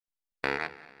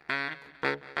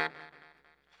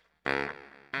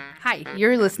Hi,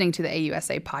 you're listening to the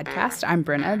AUSA podcast. I'm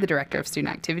Brenna, the Director of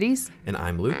Student Activities. And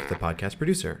I'm Luke, the podcast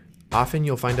producer. Often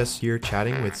you'll find us here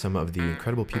chatting with some of the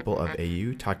incredible people of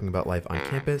AU, talking about life on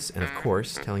campus, and of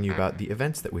course, telling you about the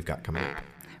events that we've got coming up.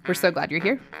 We're so glad you're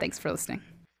here. Thanks for listening.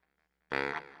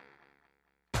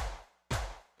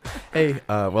 Hey,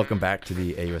 welcome back to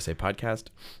the AUSA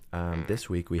podcast. This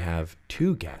week we have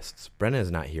two guests. Brenna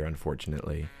is not here,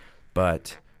 unfortunately,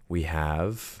 but we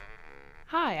have...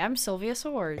 Hi, I'm Sylvia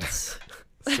Swords.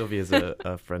 Sylvia's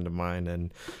a friend of mine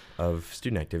and of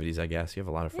student activities, I guess. You have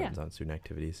a lot of friends on student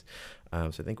activities. So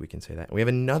I think we can say that. We have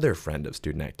another friend of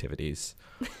student activities.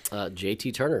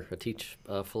 JT Turner. I teach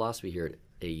philosophy here at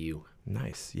AU.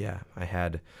 Nice. Yeah. I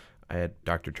had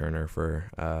Dr. Turner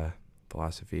for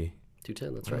philosophy.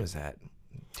 210, that's when right. When was that?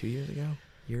 2 years ago?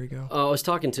 A year ago? I was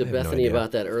talking to Bethany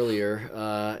about that earlier,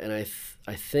 and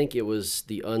I think it was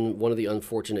one of the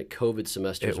unfortunate COVID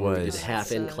semesters where we did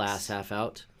half in class, half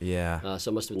out. Yeah.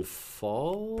 So it must have been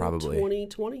fall Probably.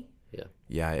 2020? Yeah.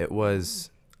 Yeah, it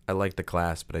was. I liked the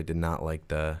class, but I did not like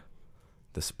the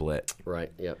split.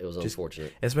 Right. Yeah, it was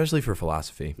unfortunate. Especially for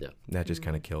philosophy. Yeah. That just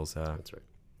kind of kills. That's right.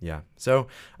 Yeah. So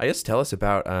I guess tell us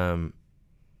about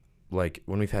like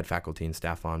when we've had faculty and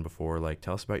staff on before, like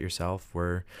tell us about yourself,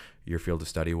 where your field of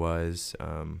study was,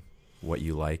 what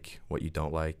you like, what you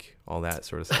don't like, all that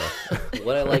sort of stuff.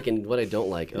 What I like and what I don't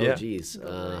like. Oh, yeah. Geez.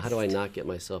 How do I not get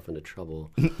myself into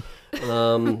trouble?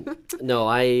 No,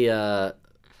 I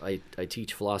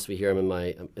teach philosophy here. I'm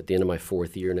at the end of my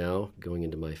fourth year now, going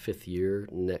into my fifth year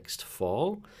next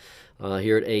fall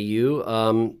here at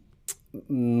AU.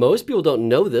 Most people don't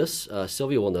know this.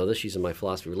 Sylvia will know this. She's in my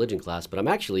philosophy religion class. But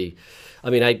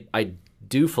I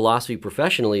do philosophy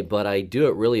professionally, but I do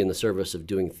it really in the service of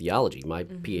doing theology. My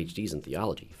PhD's in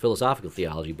theology, philosophical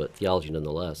theology, but theology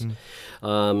nonetheless.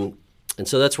 And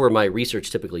so that's where my research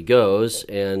typically goes.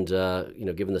 And,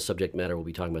 given the subject matter we'll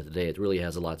be talking about today, it really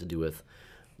has a lot to do with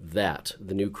that.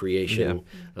 The new creation,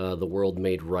 the world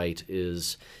made right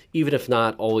is, even if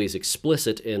not always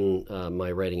explicit in my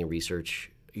writing and research,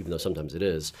 even though sometimes it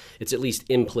is, it's at least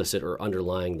implicit or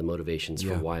underlying the motivations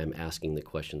for why I'm asking the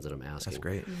questions that I'm asking. That's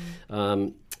great.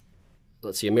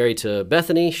 Let's see, I'm married to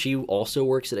Bethany. She also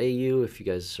works at AU. If you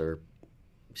guys are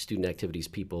student activities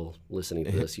people listening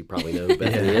to this, you probably know who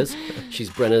Bethany is. She's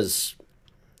Brenna's,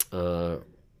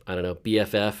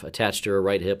 BFF, attached to her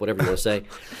right hip, whatever you want to say.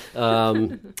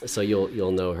 So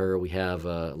you'll know her. We have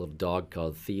a little dog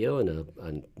called Theo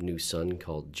and a new son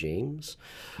called James.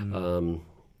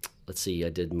 Let's see, I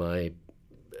did my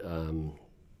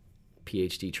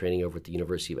PhD training over at the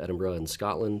University of Edinburgh in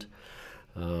Scotland.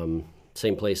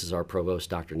 Same place as our provost,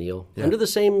 Dr. Neal. Under the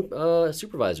same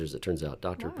supervisors, it turns out,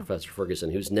 Professor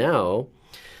Ferguson, who's now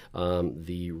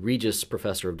the Regius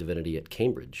Professor of Divinity at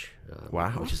Cambridge,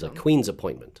 which is a Queen's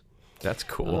appointment. That's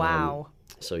cool. Wow.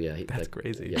 So that's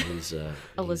crazy. Yeah, he's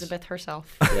Elizabeth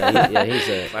herself. Yeah, he's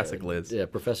a classic Liz. Yeah,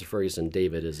 Professor Ferguson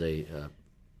David is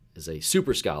a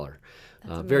super scholar.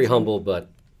 Very humble,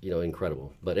 but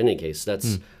incredible. But in any case,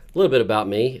 that's a little bit about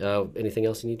me. Anything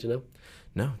else you need to know?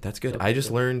 No, that's good. Okay. I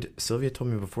just learned, Sylvia told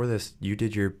me before this, you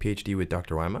did your PhD with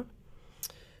Dr. Wyma?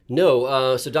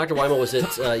 No, so Dr. Wyma was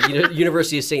at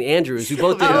University of St. Andrews. We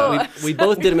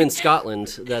both did him in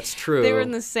Scotland. That's true. They were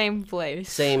in the same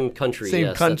place. Same country. Same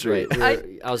yes, country. That's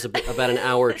right. I was about an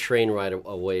hour train ride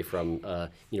away from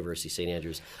University of St.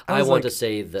 Andrews. I want to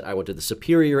say that I went to the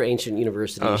Superior Ancient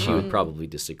University. She would probably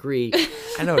disagree.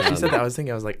 I know. She said that. I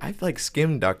was like, I've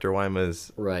skimmed Dr.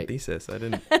 Wyma's thesis. I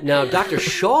didn't. Now, Dr.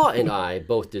 Shaw and I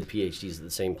both did PhDs at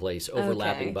the same place,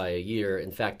 overlapping by a year.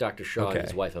 In fact, Dr. Shaw and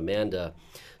his wife Amanda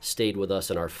stayed with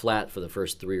us in our flat for the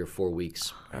first 3 or 4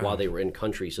 weeks while they were in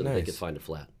country so that they could find a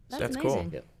flat. That's amazing. Cool.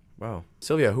 Yeah. Wow.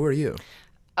 Sylvia, who are you?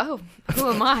 Oh,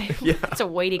 who am I? That's a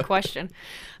weighty question.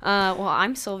 Well,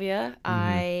 I'm Sylvia.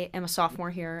 I am a sophomore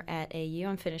here at AU.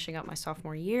 I'm finishing up my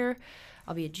sophomore year.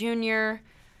 I'll be a junior.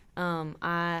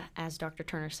 As Dr.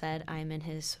 Turner said, I'm in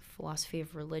his philosophy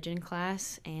of religion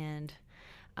class, and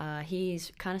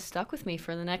he's kind of stuck with me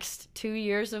for the next 2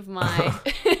 years of my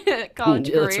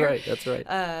college career. That's right.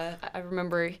 I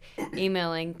remember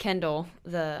emailing Kendall,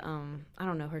 I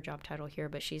don't know her job title here,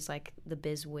 but she's like the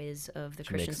biz whiz of the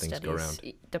Christian Studies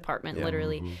department,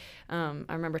 literally. I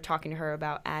remember talking to her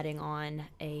about adding on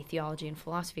a theology and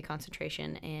philosophy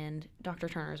concentration, and Dr.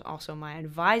 Turner is also my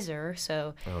advisor,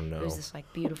 so it was this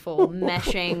like beautiful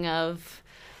meshing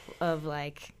of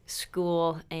like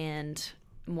school and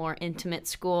more intimate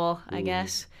school, I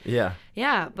guess. Yeah.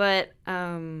 Yeah, but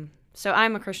so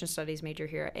I'm a Christian Studies major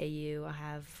here at AU. I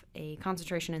have a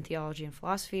concentration in theology and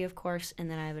philosophy, of course, and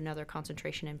then I have another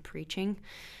concentration in preaching.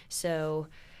 So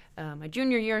my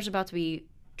junior year is about to be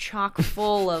chock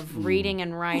full of reading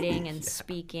and writing and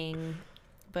speaking.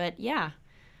 But yeah,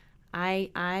 I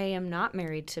am not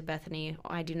married to Bethany.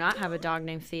 I do not have a dog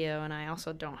named Theo, and I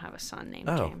also don't have a son named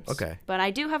James. Okay. But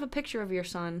I do have a picture of your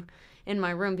son in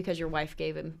my room because your wife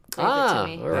gave it to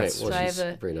me. All right. So Well, she's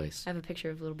very nice. I have a picture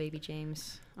of little baby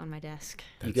James on my desk.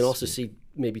 You can also see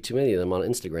maybe too many of them on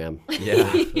Instagram.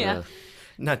 Yeah. Yeah.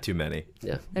 Not too many.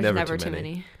 Yeah. There's never too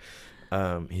many.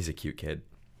 He's a cute kid.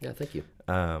 Yeah, thank you.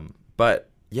 But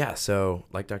yeah, so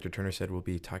like Dr. Turner said, we'll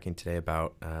be talking today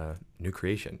about new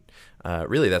creation.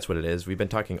 Really, that's what it is. We've been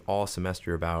talking all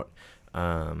semester about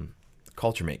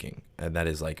culture making, and that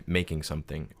is like making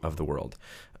something of the world,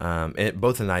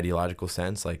 both in an ideological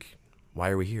sense, like why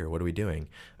are we here? What are we doing?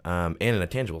 And in a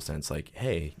tangible sense, like,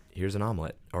 hey, here's an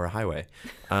omelet or a highway,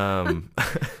 or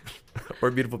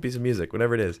a beautiful piece of music,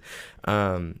 whatever it is.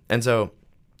 And so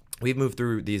we've moved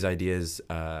through these ideas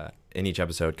in each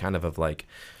episode, kind of like,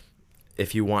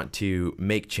 if you want to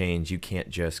make change, you can't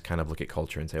just kind of look at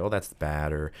culture and say, oh, that's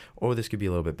bad, or, oh, this could be a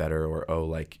little bit better, or, oh,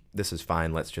 like, this is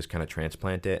fine. Let's just kind of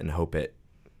transplant it and hope it,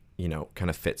 kind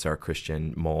of fits our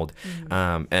Christian mold.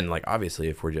 Mm-hmm. And like, obviously,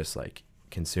 if we're just like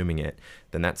consuming it,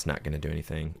 then that's not going to do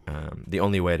anything. The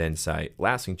only way to incite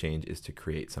lasting change is to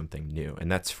create something new.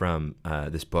 And that's from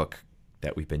this book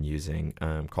that we've been using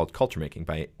called Culture Making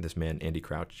by this man, Andy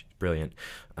Crouch. Brilliant.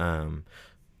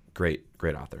 Great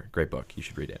author. Great book. You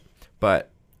should read it.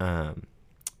 But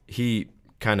he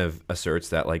kind of asserts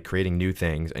that like creating new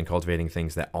things and cultivating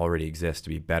things that already exist to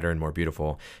be better and more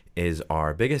beautiful is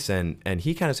our biggest and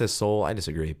he kind of says soul. I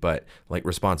disagree, but like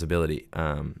responsibility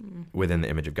within the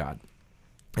image of God.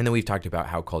 And then we've talked about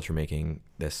how culture making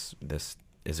this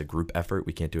is a group effort.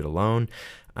 We can't do it alone.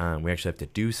 We actually have to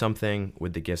do something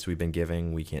with the gifts we've been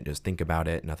giving. We can't just think about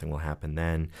it. Nothing will happen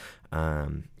then.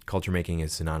 Culture making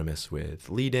is synonymous with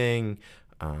leading.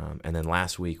 And then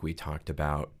last week we talked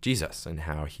about Jesus and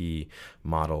how he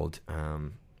modeled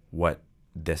what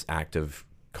this act of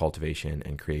cultivation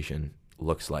and creation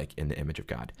looks like in the image of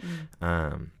God.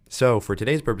 So for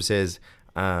today's purposes,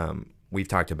 we've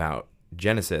talked about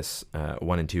Genesis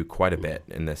 1 and 2 quite a bit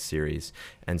in this series.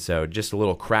 And so just a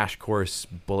little crash course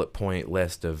bullet point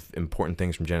list of important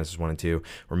things from Genesis 1 and 2.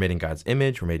 We're made in God's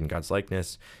image. We're made in God's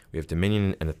likeness. We have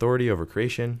dominion and authority over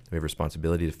creation. We have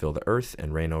responsibility to fill the earth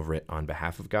and reign over it on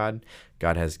behalf of God.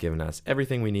 God has given us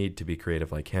everything we need to be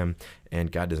creative like him.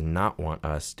 And God does not want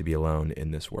us to be alone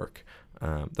in this work.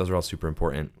 Those are all super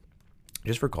important.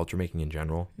 Just for culture making in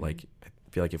general, like I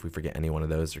feel like if we forget any one of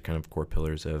those, they're kind of core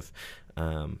pillars of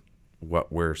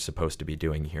what we're supposed to be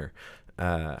doing here.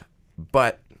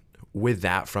 But with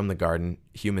that, from the garden,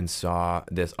 humans saw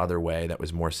this other way that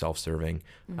was more self-serving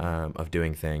of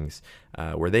doing things,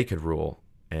 where they could rule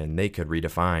and they could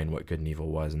redefine what good and evil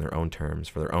was in their own terms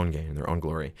for their own gain and their own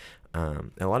glory.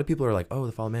 And a lot of people are like, oh,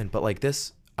 the fallen man. But like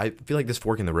this, I feel like this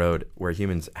fork in the road where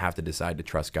humans have to decide to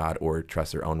trust God or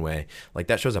trust their own way, like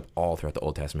that shows up all throughout the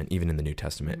Old Testament, even in the New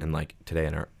Testament, and like today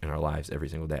in our lives every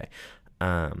single day.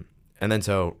 And then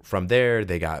so from there,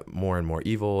 they got more and more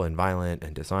evil and violent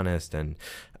and dishonest, and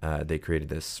they created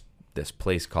this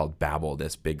place called Babel,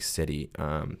 this big city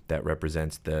that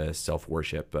represents the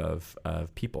self-worship of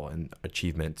people and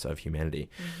achievements of humanity.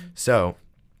 Mm-hmm. So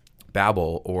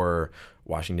Babel, or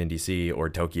Washington, D.C., or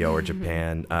Tokyo, or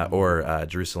Japan, or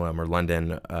Jerusalem, or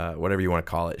London, whatever you want to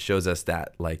call it, shows us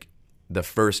that like the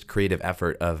first creative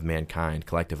effort of mankind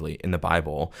collectively in the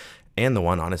Bible, and the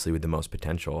one honestly with the most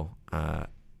potential,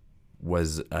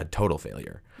 was a total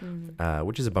failure,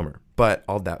 which is a bummer. But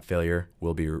all that failure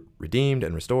will be redeemed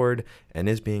and restored, and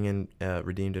is being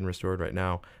redeemed and restored right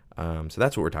now. So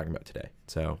that's what we're talking about today.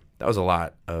 So that was a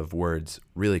lot of words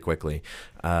really quickly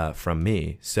from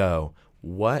me. So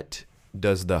what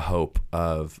does the hope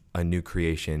of a new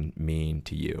creation mean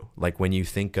to you? Like when you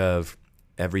think of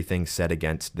everything set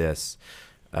against this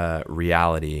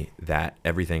reality that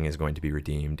everything is going to be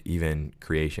redeemed, even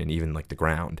creation, even like the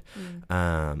ground,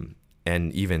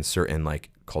 and even certain like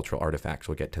cultural artifacts.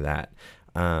 We'll get to that.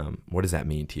 What does that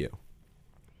mean to you?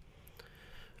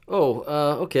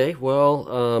 Okay.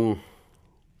 Well,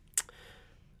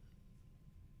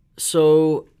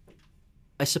 so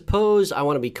I suppose I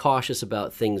want to be cautious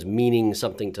about things meaning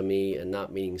something to me and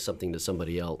not meaning something to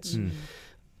somebody else,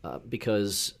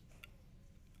 because,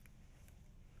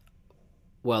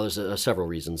 well, there's several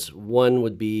reasons. One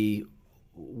would be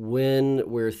when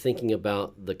we're thinking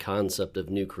about the concept of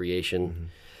new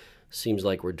creation, seems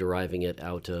like we're deriving it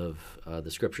out of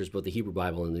the scriptures, both the Hebrew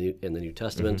Bible and the New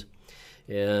Testament.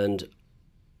 And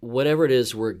whatever it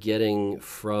is we're getting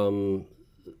from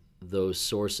those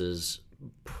sources,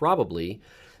 probably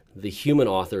the human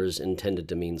authors intended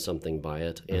to mean something by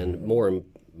it. And more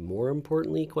more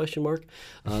importantly, question mark,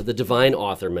 the divine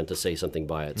author meant to say something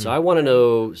by it. So I want to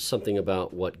know something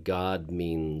about what God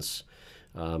means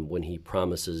when he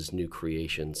promises new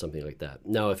creation, something like that.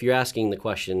 Now, if you're asking the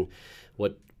question,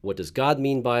 what does God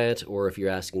mean by it? Or if you're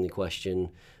asking the question,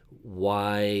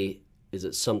 why is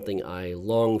it something I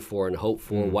long for and hope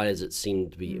for? Why does it seem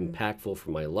to be impactful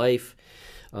for my life?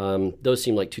 Those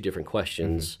seem like two different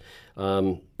questions.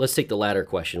 Let's take the latter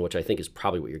question, which I think is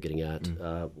probably what you're getting at.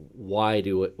 Why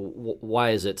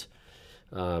is it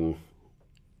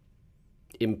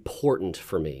important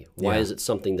for me? Why is it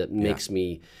something that makes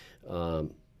me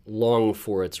long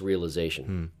for its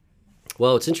realization?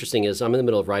 Well, what's interesting is I'm in the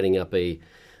middle of writing up a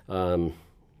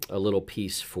little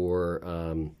piece for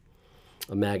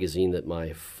a magazine that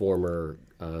my former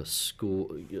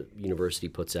university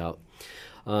puts out.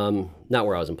 Not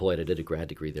where I was employed. I did a grad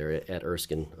degree there at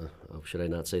Erskine. Should I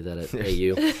not say that at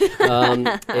AU?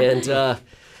 And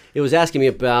it was asking me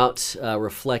about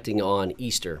reflecting on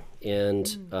Easter.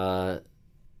 And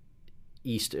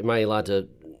Easter, am I allowed to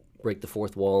break the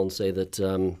fourth wall and say that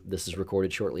this is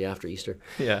recorded shortly after Easter?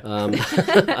 Yeah.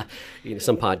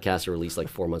 Some podcasts are released like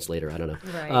 4 months later. I don't know.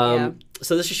 Right,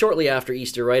 So this is shortly after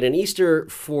Easter, right? And Easter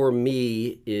for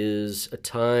me is a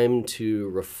time to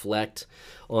reflect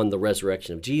on the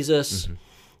resurrection of Jesus,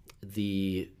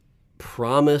 the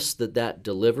promise that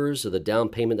delivers, or the down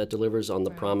payment that delivers on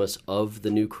the promise of the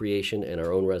new creation and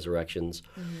our own resurrections.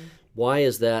 Why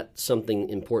is that something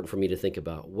important for me to think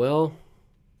about? Well,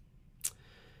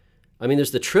 I mean,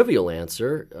 there's the trivial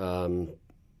answer.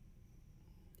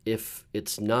 If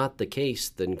it's not the case,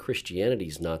 then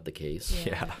Christianity's not the case.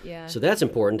 Yeah. So that's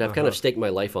important. I've kind of staked my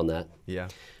life on that. Yeah.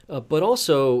 But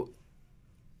also,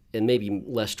 and maybe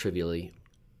less trivially,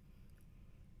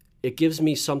 it gives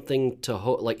me something to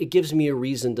hope. Like, it gives me a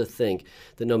reason to think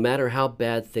that no matter how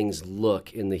bad things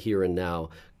look in the here and now,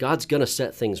 God's going to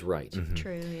set things right.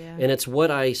 True, yeah. And it's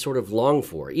what I sort of long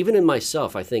for. Even in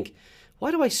myself, I think, why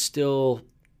do I still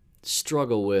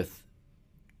struggle with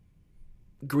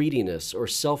greediness or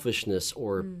selfishness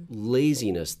or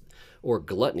laziness or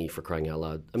gluttony, for crying out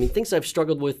loud? I mean, things I've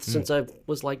struggled with since I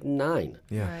was like 9.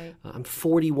 Yeah. Right. I'm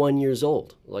 41 years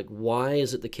old. Like, why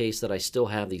is it the case that I still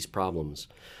have these problems?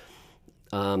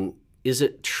 Is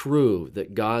it true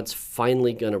that God's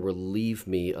finally going to relieve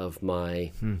me of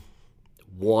my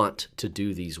want to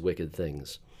do these wicked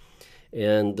things?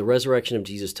 And the resurrection of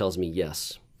Jesus tells me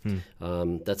yes.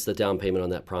 That's the down payment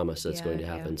on that promise that's going to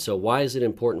happen. So why is it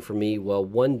important for me? Well,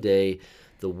 one day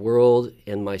the world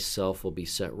and myself will be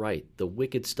set right. The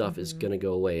wicked stuff is going to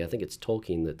go away. I think it's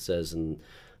Tolkien that says in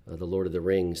The Lord of the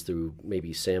Rings, through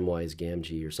maybe Samwise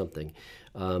Gamgee or something,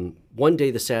 one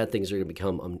day the sad things are going to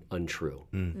become untrue.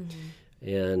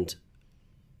 And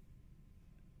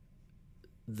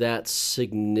that's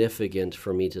significant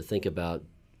for me to think about.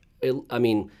 I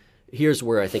mean, here's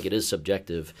where I think it is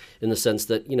subjective, in the sense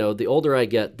that, the older I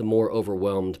get, the more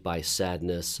overwhelmed by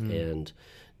sadness and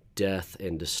death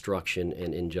and destruction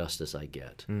and injustice I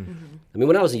get. I mean,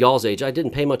 when I was y'all's age, I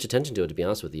didn't pay much attention to it, to be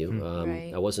honest with you.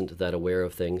 Right. I wasn't that aware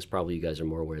of things. Probably you guys are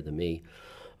more aware than me.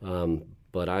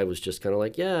 But I was just kind of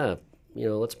like,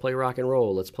 let's play rock and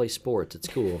roll. Let's play sports. It's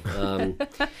cool.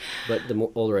 But the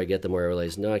older I get, the more I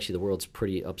realize, no, actually, the world's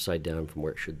pretty upside down from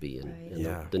where it should be. And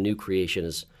the new creation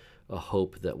is a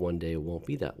hope that one day it won't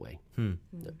be that way.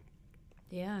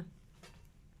 Yeah.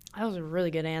 That was a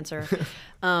really good answer.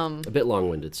 A bit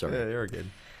long-winded, sorry. Yeah, you're good.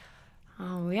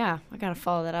 Oh, yeah. I got to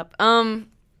follow that up.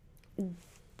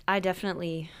 I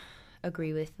definitely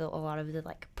agree with a lot of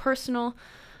the personal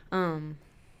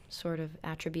sort of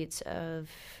attributes of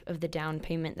the down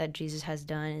payment that Jesus has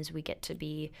done, is we get to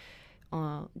be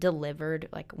delivered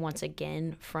once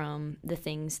again from the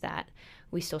things that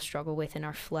we still struggle with in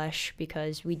our flesh,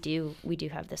 because we do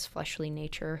have this fleshly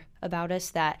nature about us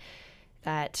that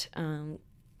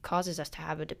causes us to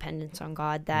have a dependence on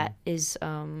God that is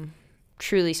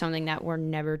truly something that we're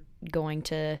never going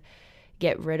to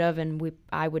get rid of, and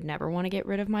I would never want to get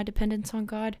rid of my dependence on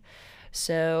God.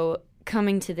 So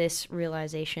coming to this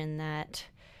realization that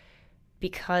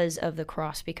because of the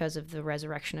cross, because of the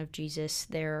resurrection of Jesus,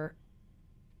 there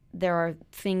are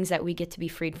things that we get to be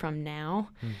freed from now.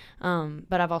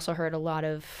 But I've also heard a lot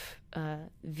of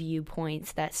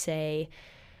viewpoints that say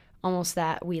almost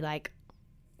that we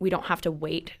don't have to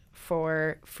wait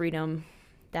for freedom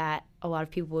that a lot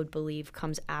of people would believe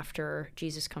comes after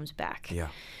Jesus comes back. Yeah.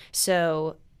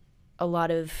 So a lot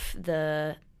of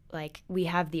the we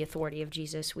have the authority of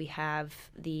Jesus. We have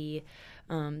the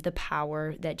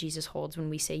power that Jesus holds when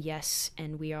we say yes,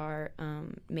 and we are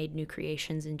made new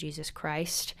creations in Jesus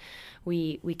Christ.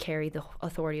 We carry the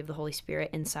authority of the Holy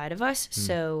Spirit inside of us.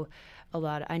 So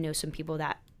I know some people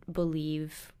that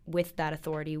believe with that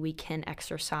authority we can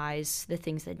exercise the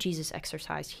things that Jesus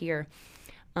exercised here.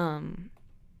 And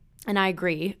I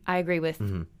agree with,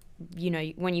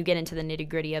 when you get into the nitty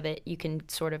gritty of it, you can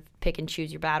sort of pick and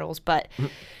choose your battles. But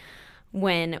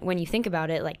when you think about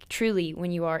it, like truly,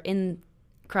 when you are in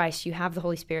Christ, you have the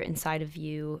Holy Spirit inside of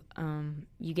you.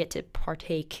 You get to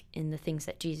partake in the things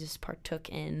that Jesus partook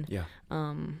in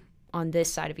on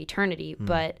this side of eternity.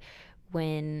 But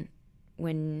when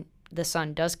the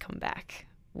Son does come back,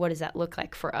 what does that look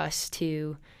like for us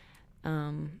to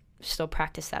still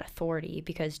practice that authority?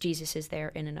 Because Jesus is there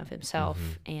in and of himself.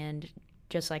 And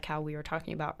just like how we were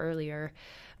talking about earlier,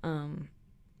 I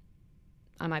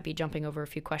might be jumping over a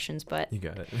few questions, but you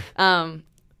got it.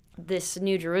 This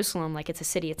New Jerusalem, like it's a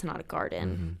city, it's not a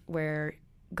garden, where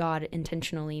God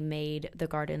intentionally made the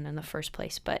garden in the first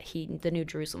place. But the New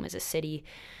Jerusalem is a city,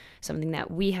 something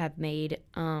that we have made,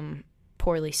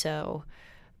 poorly so.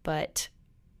 But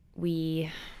we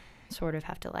sort of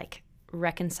have to like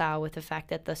reconcile with the fact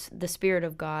that the Spirit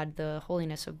of God, the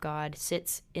holiness of God,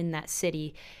 sits in that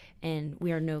city, and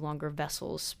we are no longer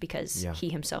vessels because he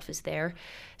himself is there.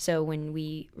 So when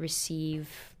we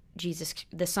receive Jesus,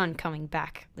 the Son, coming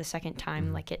back the second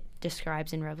time, like it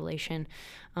describes in Revelation,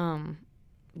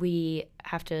 we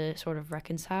have to sort of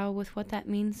reconcile with what that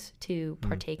means to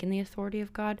partake in the authority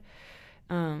of God.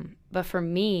 But for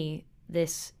me,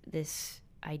 this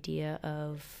idea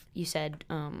of, you said,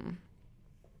 I'm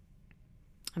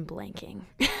blanking.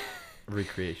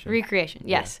 Recreation,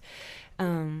 yes.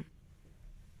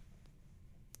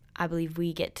 I believe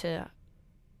we get to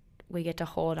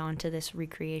hold on to this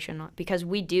recreation because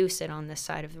we do sit on this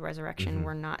side of the resurrection.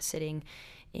 We're not sitting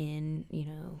in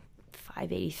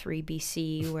 583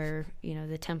 BC where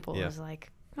the temple is like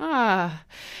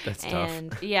that's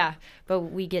and tough. But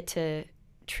we get to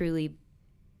truly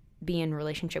be in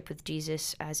relationship with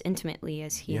Jesus as intimately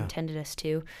as he intended us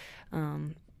to.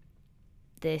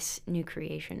 This new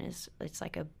creation it's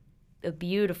like a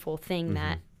beautiful thing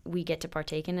that we get to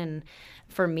partake in. And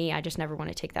for me, I just never want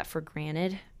to take that for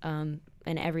granted. And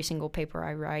every single paper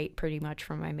I write pretty much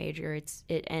from my major,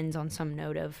 it ends on some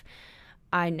note of,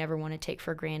 I never want to take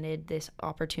for granted this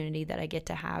opportunity that I get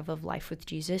to have of life with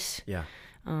Jesus. Yeah.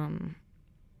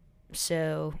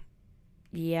 So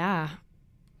yeah.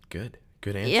 Good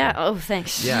answer. Yeah. Oh,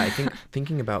 thanks. Yeah. I think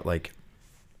thinking about, like,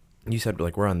 you said,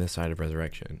 like, we're on this side of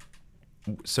resurrection.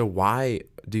 So why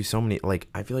do so many, like,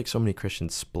 I feel like so many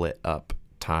Christians split up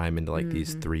time into like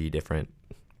these three different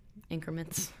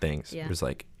increments things. Yeah. There's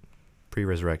like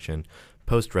pre-resurrection,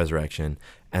 post-resurrection,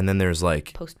 and then there's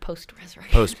like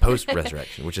post-resurrection.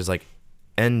 Post-resurrection, which is like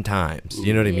end times.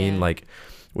 You know what I mean? Like,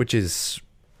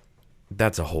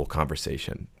 that's a whole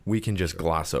conversation. We can just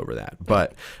gloss over that.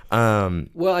 But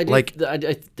well, I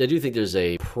do think there's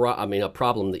a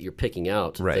problem that you're picking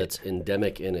out that's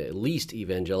endemic in at least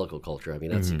evangelical culture. I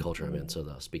mean, that's the culture I'm in, so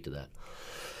I'll speak to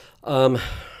that.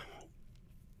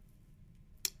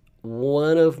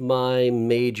 One of my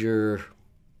major,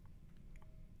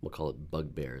 we'll call it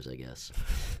bugbears, I guess,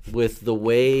 with the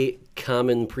way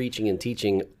common preaching and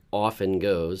teaching often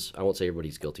goes, I won't say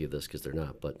everybody's guilty of this because they're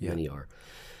not, but many are.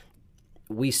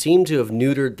 We seem to have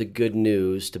neutered the good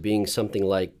news to being something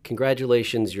like,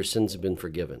 congratulations, your sins have been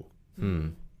forgiven.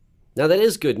 Now, that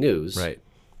is good news, right?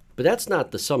 But that's not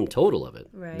the sum total of it.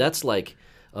 Right. That's like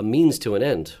a means to an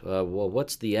end. Well,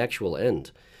 what's the actual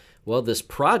end? Well, this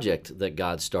project that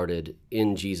God started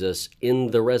in Jesus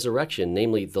in the resurrection,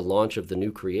 namely the launch of the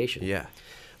new creation. Yeah.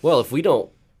 Well, if we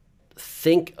don't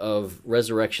think of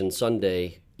Resurrection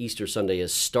Sunday, Easter Sunday,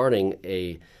 as starting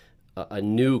a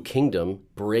new kingdom,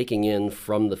 breaking in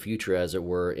from the future, as it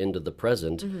were, into the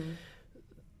present,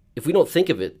 if we don't think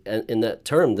of it in that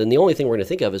term, then the only thing we're going to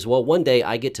think of is, well, one day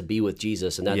I get to be with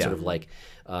Jesus, and that's sort of like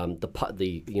the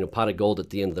pot of gold at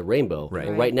the end of the rainbow. Right.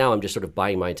 Well, right now I'm just sort of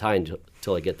buying my time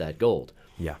till I get that gold.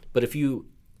 Yeah. But if you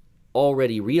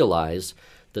already realize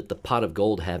that the pot of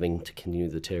gold, having to continue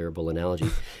the terrible analogy,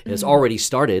 has already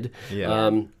started,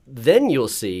 then you'll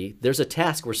see there's a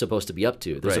task we're supposed to be up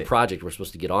to. There's a project we're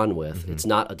supposed to get on with. It's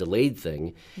not a delayed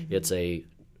thing. It's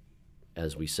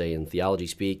as we say in theology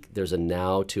speak, there's a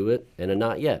now to it and a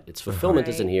not yet. Its fulfillment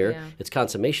isn't here. Yeah. Its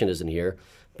consummation isn't here.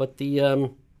 But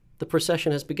the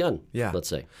procession has begun, let's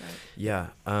say. Right. Yeah.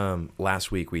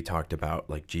 Last week we talked about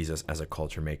like Jesus as a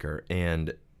culture maker,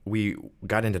 and we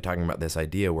got into talking about this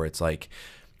idea where it's like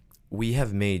we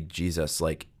have made Jesus,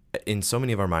 like, in so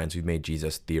many of our minds, we've made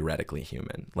Jesus theoretically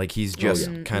human. Like, he's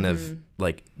just kind of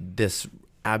like this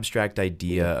abstract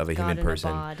idea of a God human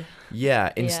person. In a bod.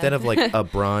 Yeah, instead of like a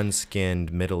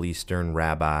bronze-skinned Middle Eastern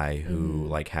rabbi who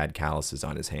like had calluses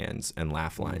on his hands and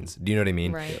laugh lines. Do you know what I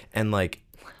mean? Right. And like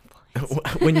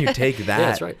when you take that, yeah,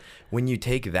 that's right. When you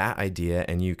take that idea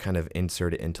and you kind of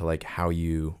insert it into like how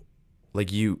you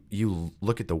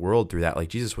look at the world through that, like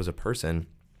Jesus was a person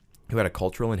who had a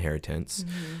cultural inheritance.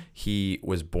 He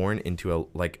was born into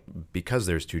because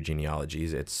there's two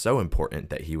genealogies, it's so important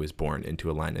that he was born into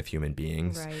a line of human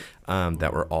beings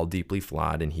that were all deeply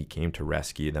flawed, and he came to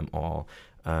rescue them all,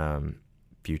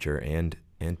 future and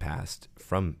past,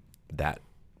 from that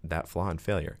flaw and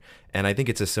failure. And I think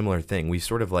it's a similar thing. We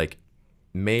sort of like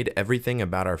made everything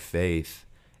about our faith,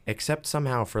 except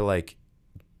somehow for like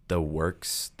the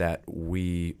works that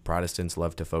we Protestants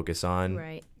love to focus on.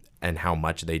 Right. And how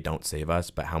much they don't save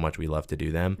us, but how much we love to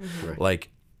do them. Right.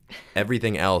 Like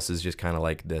everything else is just kind of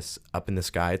like this up in the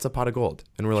sky. It's a pot of gold.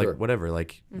 And we're like, whatever,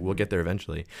 like we'll get there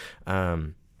eventually.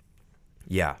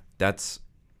 Yeah, that's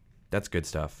good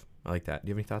stuff. I like that. Do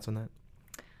you have any thoughts on that?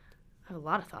 I have a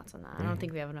lot of thoughts on that. I don't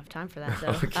think we have enough time for that,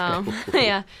 though. Okay.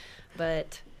 Yeah.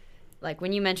 But like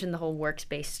when you mentioned the whole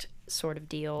works-based sort of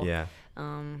deal, Yeah.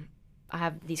 I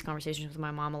have these conversations with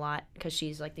my mom a lot because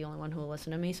she's like the only one who will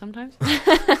listen to me sometimes.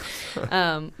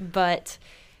 But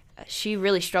she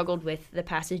really struggled with the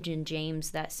passage in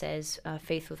James that says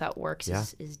faith without works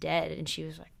is dead. And she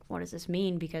was like, what does this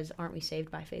mean? Because aren't we saved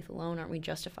by faith alone? Aren't we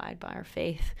justified by our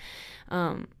faith?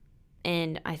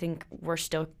 And I think we're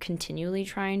still continually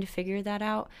trying to figure that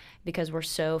out because we're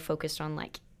so focused on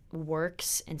like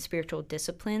works and spiritual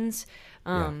disciplines.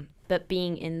 But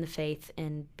being in the faith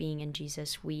and being in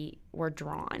Jesus, we were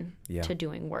drawn to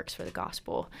doing works for the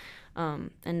gospel.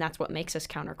 And that's what makes us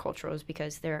countercultural, is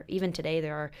because even today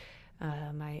there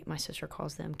are, my sister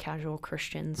calls them casual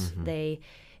Christians. They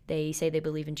say they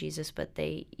believe in Jesus, but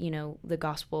they, the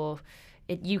gospel,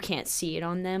 you can't see it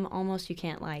on them almost. You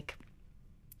can't like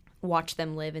watch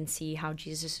them live and see how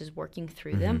Jesus is working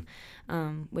through them,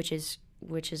 which is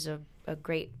a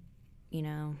great,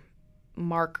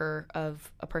 marker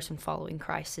of a person following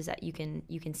Christ, is that you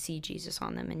can see Jesus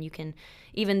on them, and you can,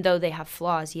 even though they have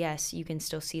flaws, yes, you can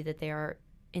still see that they are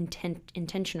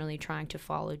intentionally trying to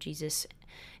follow Jesus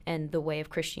and the way of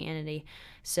Christianity.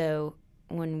 So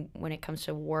when it comes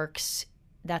to works,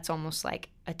 that's almost like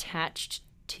attached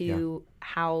to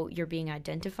how you're being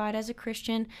identified as a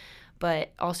Christian,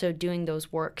 but also doing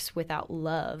those works without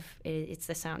love. It's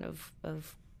the sound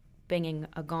of banging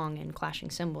a gong and clashing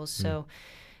cymbals.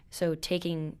 So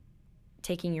taking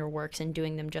your works and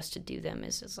doing them just to do them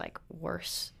is like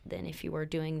worse than if you were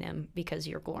doing them because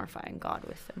you're glorifying God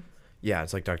with them. Yeah,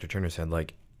 it's like Dr. Turner said,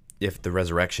 like if the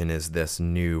resurrection is this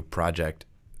new project,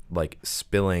 like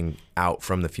spilling out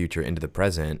from the future into the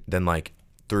present, then like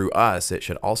through us, it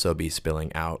should also be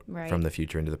spilling out from the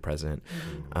future into the present.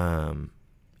 And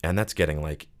that's getting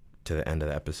like to the end of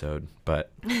the episode,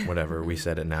 but whatever, we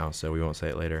said it now, so we won't say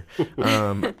it later.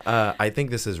 I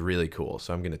think this is really cool,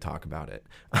 so I'm going to talk about it.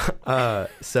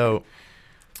 So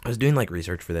I was doing like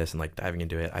research for this and like diving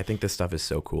into it. I think this stuff is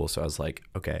so cool, so I was like,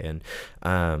 okay.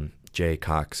 And Jay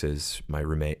Cox is my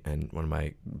roommate and one of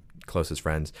my closest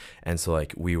friends, and so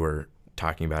like we were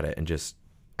talking about it and just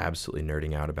absolutely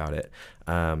nerding out about it,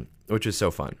 which is so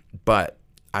fun. But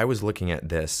I was looking at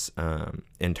this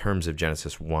in terms of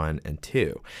Genesis 1 and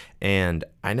 2, and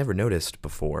I never noticed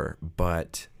before,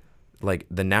 but like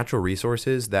the natural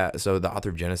resources so the author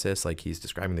of Genesis, like he's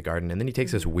describing the garden, and then he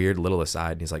takes this weird little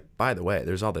aside and he's like, by the way,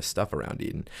 there's all this stuff around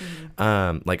Eden.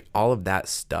 Like all of that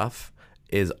stuff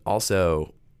is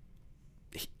also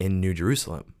in New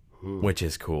Jerusalem, which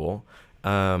is cool.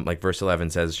 Like verse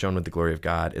 11 says, shone with the glory of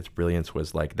God, its brilliance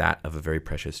was like that of a very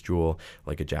precious jewel,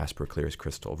 like a jasper clear as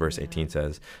crystal. Verse 18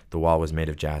 says, the wall was made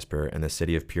of jasper, and the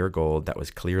city of pure gold that was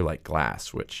clear like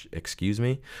glass, which, excuse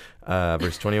me.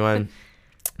 Verse 21,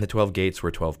 the 12 gates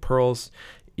were 12 pearls,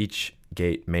 each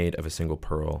gate made of a single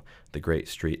pearl. The great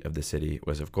street of the city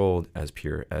was of gold, as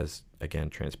pure as, again,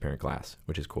 transparent glass,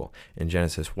 which is cool. In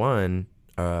Genesis 1,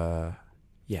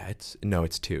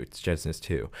 it's 2. It's Genesis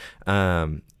 2.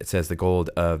 It says the gold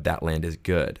of that land is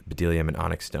good. Bdellium and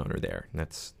onyx stone are there. And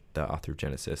that's the author of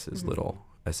Genesis' little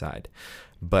aside.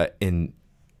 But in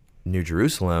New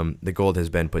Jerusalem, the gold has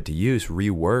been put to use,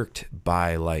 reworked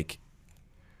by like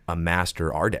a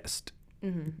master artist,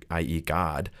 i.e.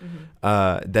 God,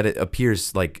 that it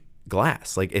appears like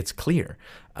glass, like it's clear.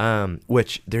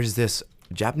 Which there's this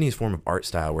Japanese form of art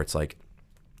style where it's like,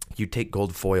 you take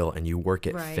gold foil and you work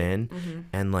it thin,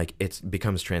 and like it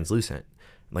becomes translucent.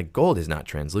 Like gold is not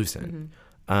translucent,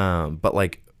 but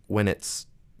like when it's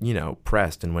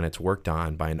pressed and when it's worked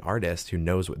on by an artist who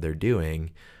knows what they're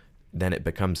doing, then it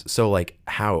becomes so like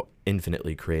how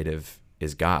infinitely creative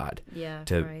is God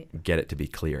to get it to be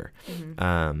clear.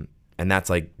 And that's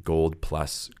like gold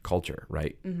plus culture,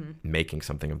 right? Making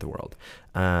something of the world,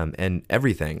 and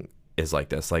everything is like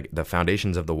this. Like the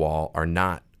foundations of the wall are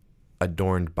not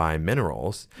adorned by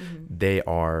minerals. They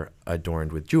are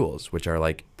adorned with jewels, which are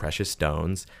like precious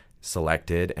stones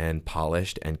selected and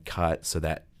polished and cut so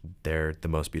that they're the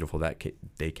most beautiful that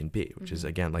they can be, which is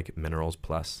again like minerals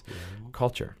plus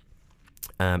culture.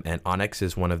 And onyx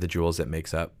is one of the jewels that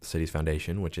makes up the city's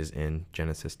foundation, which is in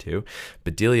Genesis 2.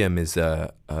 Bdellium is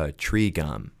a tree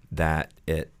gum that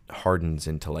it hardens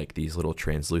into like these little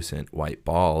translucent white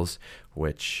balls,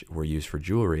 which were used for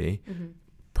jewelry,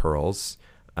 pearls,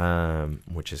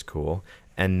 which is cool.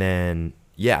 And then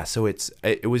so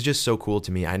it was just so cool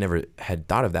to me. I never had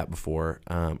thought of that before,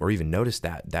 or even noticed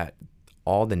that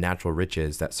all the natural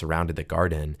riches that surrounded the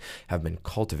garden have been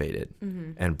cultivated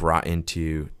and brought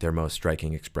into their most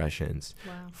striking expressions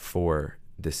for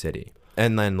the city.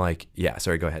 And then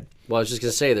sorry, go ahead. Well, I was just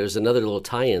going to say, there's another little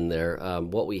tie-in there.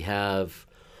 What we have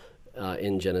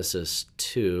in Genesis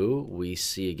 2, we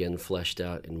see again fleshed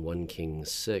out in 1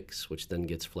 Kings 6, which then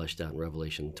gets fleshed out in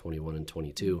Revelation 21 and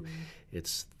 22.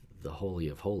 It's the Holy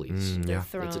of Holies.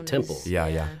 It's a temple.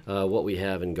 What we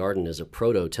have in garden is a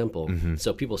proto-temple.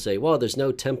 So people say, well, there's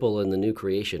no temple in the new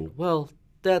creation. Well,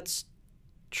 that's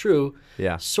true.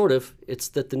 Sort of. It's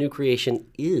that the new creation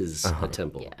is a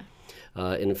temple.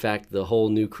 In fact, the whole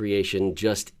new creation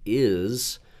just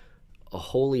is a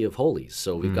Holy of Holies.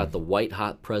 So we've got the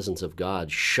white-hot presence of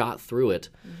God shot through it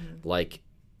like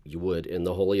you would in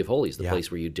the Holy of Holies, the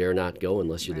place where you dare not go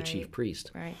unless you're the chief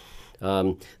priest.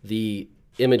 The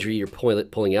imagery you're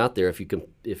pulling out there, if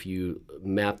you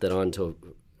map that onto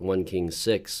 1 Kings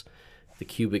 6, the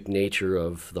cubic nature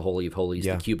of the Holy of Holies,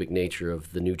 the cubic nature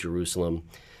of the New Jerusalem,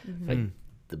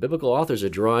 the biblical authors are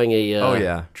drawing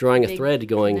a thread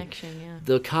going,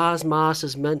 the cosmos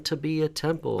is meant to be a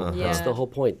temple. That's the whole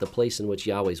point, the place in which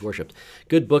Yahweh's worshipped.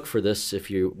 Good book for this if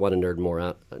you want to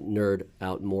nerd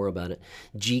out more about it.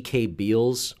 G.K.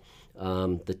 Beale's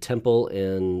The Temple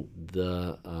and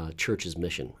the Church's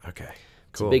Mission. Okay.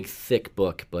 It's a big, thick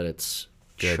book, but it's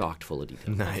chocked full of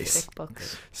detail. Nice. Thick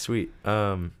books. Sweet.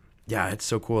 It's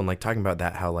so cool. And talking about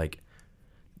that, how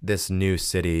this new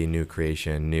city, new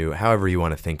creation, however you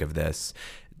want to think of this,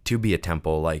 to be a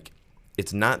temple,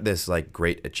 it's not this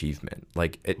great achievement.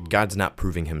 God's not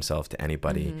proving himself to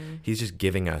anybody. He's just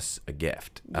giving us a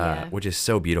gift, which is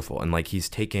so beautiful. And he's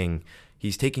taking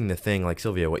the thing, like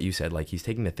Sylvia, what you said, he's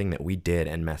taking the thing that we did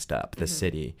and messed up, the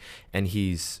city, and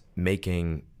he's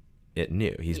making it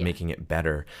new. He's making it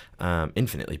better,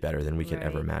 infinitely better than we could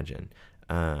ever imagine.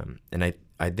 And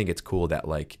I think it's cool that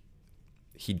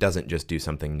he doesn't just do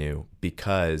something new,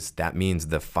 because that means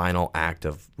the final act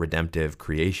of redemptive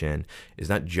creation is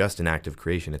not just an act of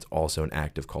creation, it's also an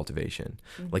act of cultivation.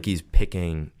 He's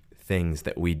picking things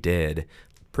that we did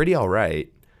pretty all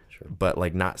right, but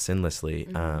not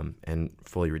sinlessly, and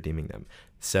fully redeeming them.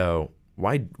 So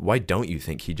why don't you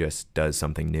think he just does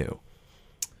something new?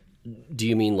 Do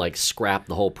you mean scrap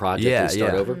the whole project and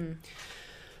start over?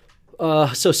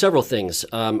 So several things.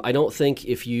 I don't think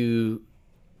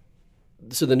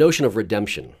so the notion of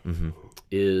redemption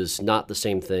is not the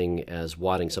same thing as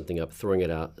wadding something up, throwing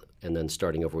it out, and then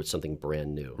starting over with something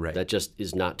brand new. That just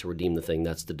is not to redeem the thing.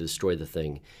 That's to destroy the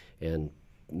thing and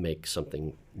make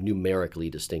something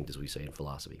numerically distinct, as we say in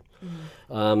philosophy.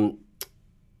 Why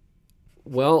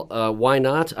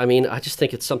not? I mean, I just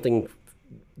think it's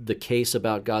the case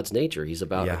about God's nature. He's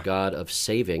about a God of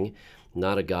saving,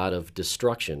 not a God of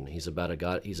destruction. He's a God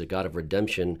of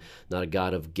redemption, not a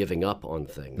God of giving up on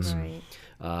things.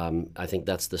 I think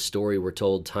that's the story we're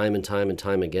told time and time and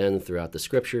time again throughout the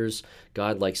scriptures.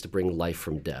 God likes to bring life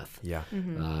from death.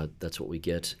 That's what we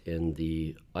get in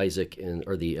the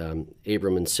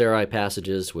Abram and Sarai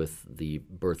passages with the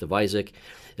birth of Isaac.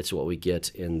 It's what we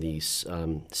get in the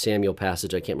Samuel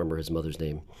passage. I can't remember his mother's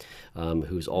name.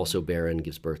 Who's also barren,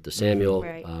 gives birth to Samuel,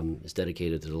 is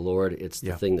dedicated to the Lord. It's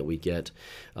the thing that we get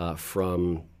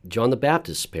from John the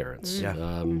Baptist's parents,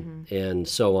 and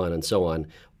so on and so on,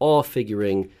 all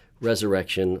figuring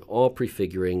resurrection, all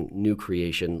prefiguring new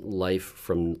creation, life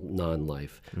from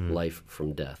non-life, life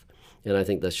from death. And I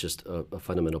think that's just a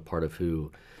fundamental part of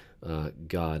who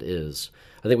God is.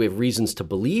 I think we have reasons to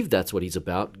believe that's what he's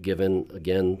about, given,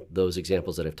 again, those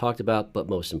examples that I've talked about, but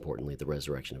most importantly, the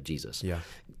resurrection of Jesus.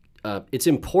 It's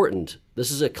important.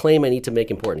 This is a claim I need to make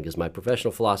important because my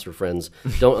professional philosopher friends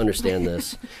don't understand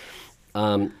this.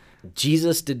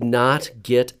 Jesus did not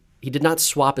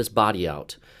swap his body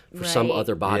out for some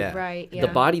other body.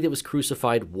 The body that was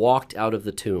crucified walked out of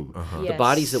the tomb. The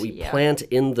bodies that we plant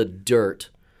in the dirt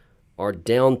are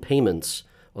down payments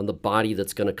on the body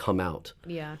that's going to come out.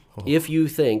 If you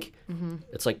think,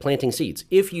 it's like planting seeds.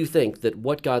 If you think that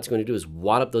what God's going to do is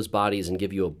wad up those bodies and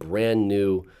give you a brand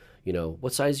new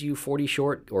what size are you, 40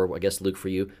 short? Or I guess, Luke, for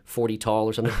you, 40 tall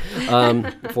or something,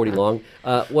 40 long.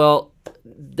 Well,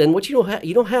 then what you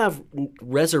don't have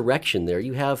resurrection there.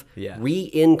 You have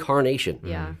reincarnation.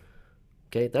 Yeah.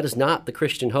 Okay, that is not the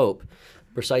Christian hope,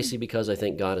 precisely because I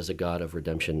think God is a God of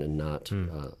redemption and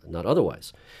not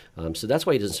otherwise. So that's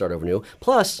why he doesn't start over new.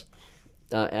 Plus,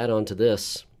 add on to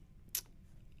this,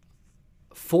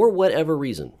 for whatever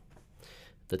reason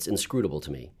that's inscrutable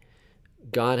to me,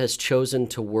 God has chosen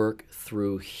to work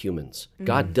through humans.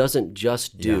 God doesn't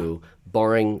just do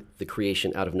barring the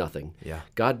creation out of nothing. Yeah.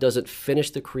 God doesn't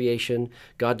finish the creation.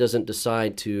 God doesn't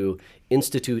decide to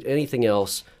institute anything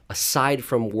else aside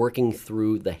from working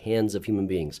through the hands of human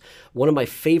beings. One of my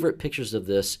favorite pictures of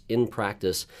this in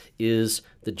practice is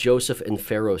the Joseph and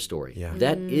Pharaoh story. Yeah.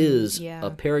 That is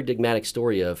a paradigmatic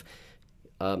story of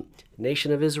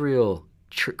nation of Israel,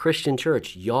 Christian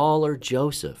church, y'all are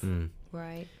Joseph.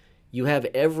 Right. You have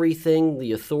everything,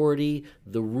 the authority,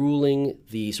 the ruling,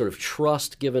 the sort of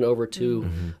trust given over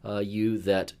to you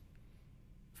that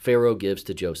Pharaoh gives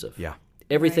to Joseph. Yeah.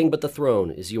 Everything but the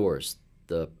throne is yours.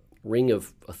 The ring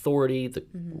of authority, the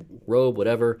robe,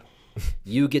 whatever,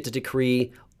 you get to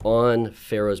decree on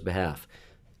Pharaoh's behalf.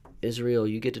 Israel,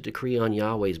 you get to decree on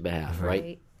Yahweh's behalf,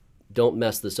 right? Don't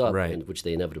mess this up, which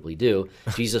they inevitably do.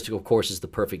 Jesus, of course, is the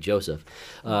perfect Joseph.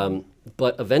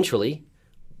 But eventually,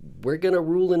 we're going to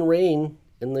rule and reign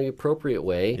in the appropriate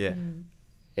way. Yeah.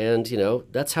 And,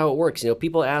 that's how it works.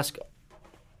 People ask,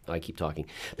 I keep talking.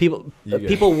 People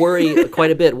worry quite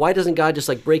a bit. Why doesn't God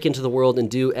just break into the world and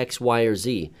do X, Y, or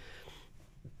Z?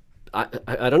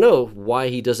 I don't know why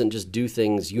he doesn't just do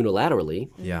things unilaterally.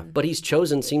 Yeah. But he's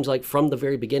chosen, seems like from the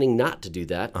very beginning, not to do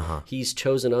that. He's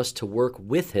chosen us to work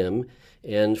with him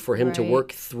and for him to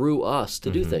work through us to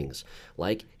do things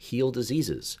like heal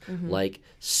diseases, like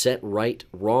set right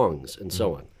wrongs, and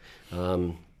so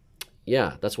on.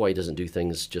 That's why he doesn't do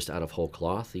things just out of whole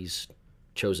cloth. He's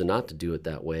chosen not to do it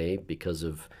that way because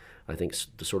of, I think,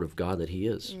 the sort of God that he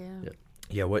is.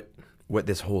 Yeah, what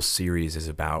this whole series is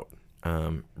about,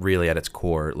 really at its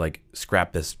core,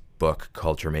 scrap this book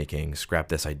culture making, scrap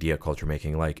this idea culture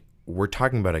making, we're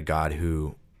talking about a God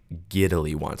who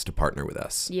giddily wants to partner with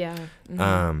us. Yeah.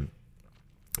 And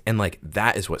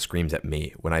that is what screams at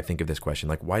me when I think of this question,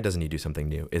 why doesn't he do something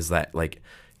new? Is that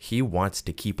he wants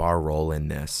to keep our role in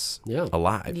this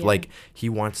alive. Yeah. He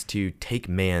wants to take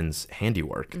man's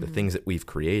handiwork, the things that we've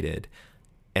created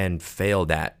and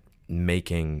failed at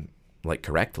making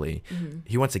correctly.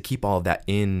 He wants to keep all of that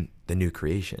in the new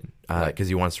creation because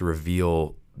he wants to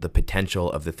reveal the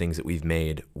potential of the things that we've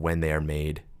made when they are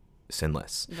made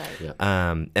sinless. Right.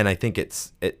 Yeah. And I think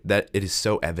that it is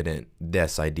so evident.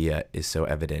 This idea is so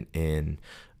evident in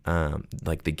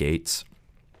the gates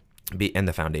and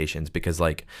the foundations, because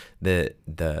the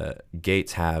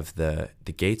gates have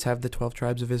the 12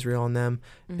 tribes of Israel on them,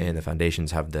 and the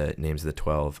foundations have the names of the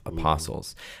 12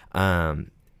 apostles.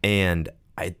 And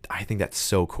I think that's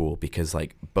so cool because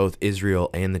both Israel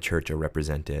and the church are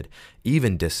represented,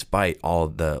 even despite all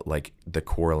the the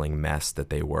quarreling mess that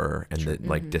they were and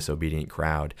the disobedient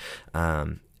crowd.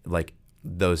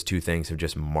 Those two things have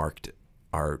just marked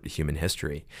our human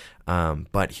history.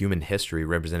 But human history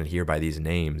represented here by these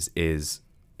names is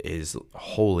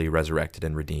wholly resurrected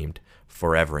and redeemed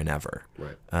forever and ever.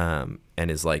 Right.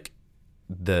 And is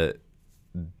the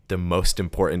most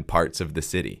important parts of the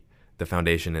city. The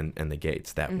foundation and the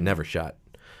gates that never shut,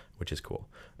 which is cool.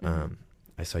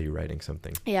 I saw you writing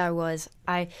something. Yeah, I was.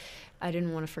 I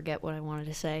didn't want to forget what I wanted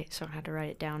to say, so I had to write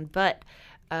it down. But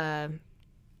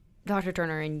Dr.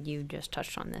 Turner and you just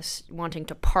touched on this, wanting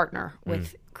to partner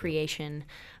with creation,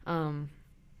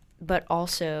 but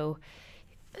also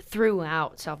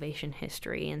throughout salvation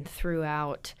history and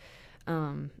throughout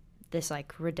this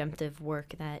redemptive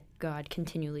work that God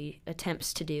continually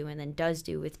attempts to do and then does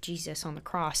do with Jesus on the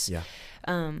cross. Yeah.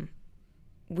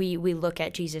 We look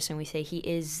at Jesus and we say he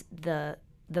is the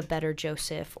better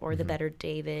Joseph or the better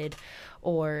David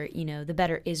or the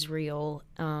better Israel,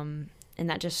 and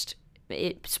that just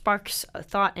it sparks a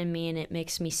thought in me, and it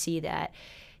makes me see that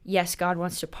yes, God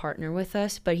wants to partner with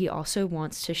us, but he also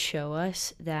wants to show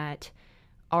us that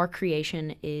our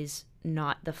creation is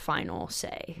not the final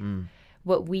say.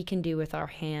 What we can do with our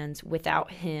hands without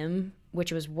him,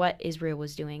 which was what Israel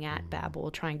was doing at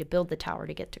Babel, trying to build the tower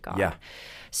to get to God. Yeah.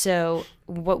 So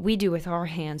what we do with our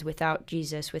hands without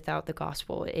Jesus, without the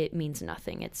gospel, it means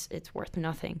nothing. It's worth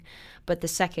nothing. But the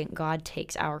second God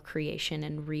takes our creation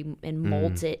and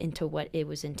molds it into what it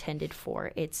was intended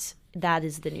for, that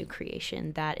is the new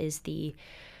creation. That is the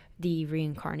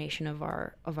reincarnation of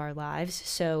our lives.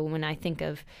 So when I think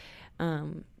of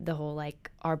the whole like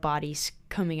our bodies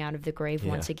coming out of the grave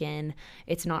once again.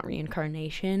 It's not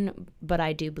reincarnation, but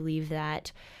I do believe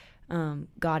that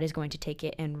God is going to take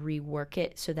it and rework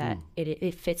it so that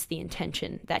it fits the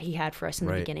intention that he had for us in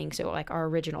the beginning. So like our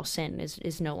original sin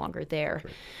is no longer there.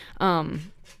 And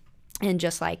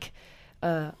just like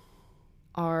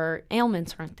our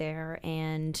ailments aren't there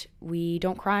and we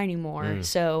don't cry anymore.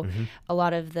 So a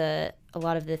lot of the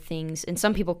things, and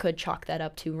some people could chalk that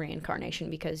up to reincarnation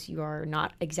because you are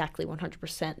not exactly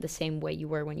 100% the same way you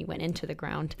were when you went into the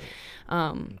ground.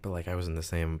 But like I wasn't the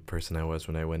same person I was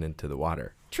when I went into the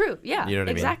water. True. Yeah. You know what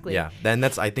exactly. I mean? Yeah. Then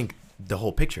that's, I think, the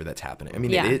whole picture that's happening. I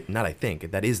mean,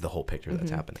 that is the whole picture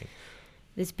that's happening.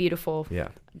 This beautiful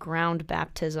ground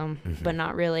baptism, but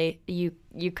not really.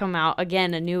 You come out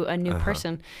again a new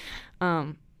person.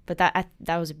 But that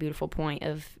was a beautiful point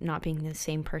of not being the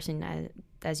same person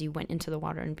as you went into the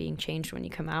water and being changed when you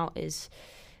come out.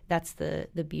 That's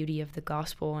the beauty of the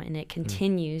gospel, and it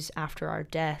continues after our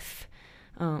death.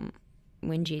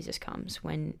 When Jesus comes,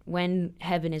 when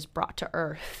heaven is brought to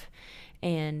earth,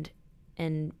 and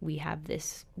we have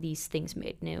these things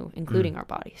made new, including our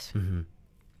bodies.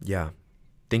 Yeah.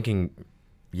 Thinking,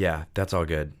 that's all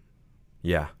good.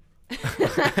 Yeah.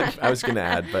 I was going to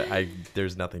add, but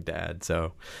there's nothing to add.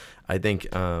 So I think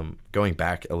going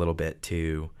back a little bit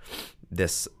to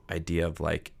this idea of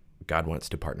like God wants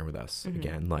to partner with us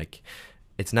again. Like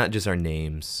it's not just our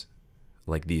names,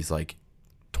 like these like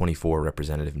 24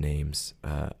 representative names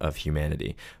of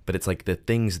humanity, but it's like the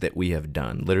things that we have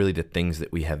done, literally the things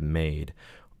that we have made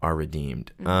are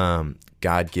redeemed.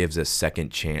 God gives a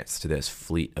second chance to this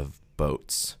fleet of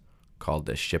boats called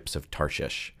the ships of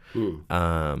Tarshish.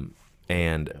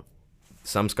 And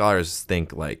some scholars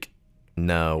think like,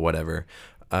 no, whatever.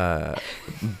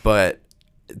 But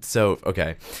so,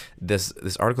 okay, this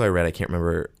article I read, I can't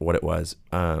remember what it was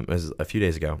a few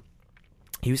days ago.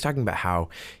 He was talking about how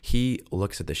he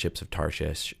looks at the ships of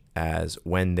Tarshish as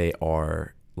when they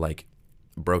are like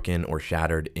broken or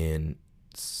shattered in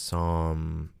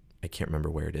Psalm, I can't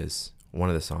remember where it is, one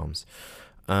of the Psalms.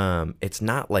 It's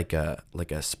not like a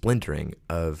splintering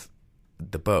of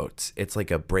the boats. It's like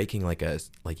a breaking, like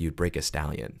you'd break a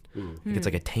stallion. Like it's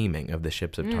like a taming of the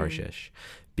ships of Tarshish,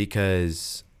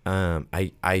 because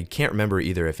I can't remember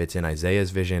either if it's in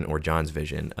Isaiah's vision or John's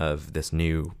vision of this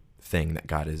new thing that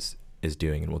God is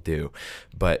doing and will do,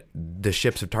 but the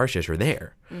ships of Tarshish are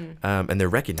there, and they're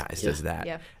recognized as that.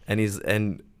 Yeah.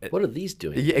 And what are these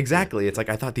doing? Yeah, exactly. It's like,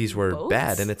 I thought these were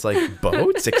bad, and it's like,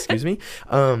 boats? Excuse me.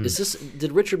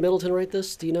 Did Richard Middleton write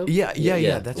this? Do you know?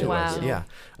 Yeah. That's who it was. Yeah.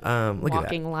 Look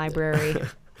Walking at that. library.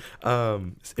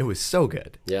 It was so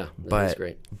good. Yeah, that was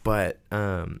great. But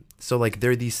so like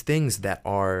there are these things that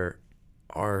are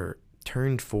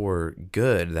turned for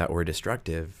good that were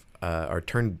destructive, are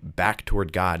turned back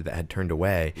toward God that had turned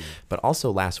away. But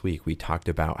also last week we talked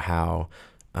about how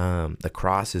the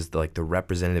cross is like the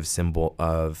representative symbol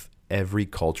of every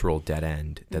cultural dead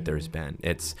end that there's been.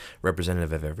 It's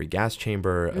representative of every gas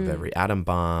chamber, of every atom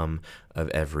bomb, of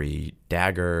every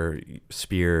dagger,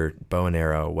 spear, bow and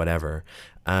arrow, whatever.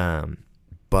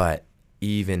 But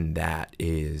even that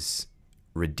is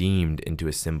redeemed into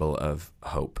a symbol of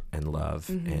hope and love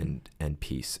and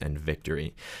peace and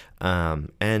victory.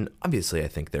 And obviously I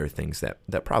think there are things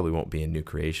that probably won't be a new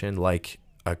creation, like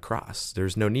a cross.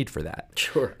 There's no need for that.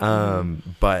 Sure.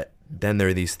 But then there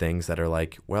are these things that are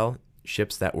like, well,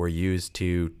 ships that were used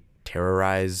to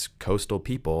terrorize coastal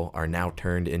people are now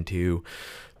turned into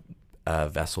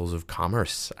vessels of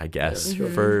commerce, I guess,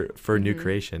 for new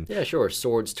creation. Yeah, sure.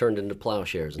 Swords turned into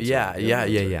plowshares. And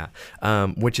Yeah.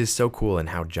 Which is so cool, and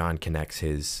how John connects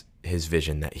his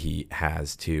vision that he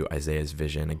has to Isaiah's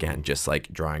vision. Again, just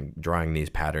like drawing these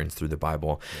patterns through the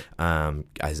Bible.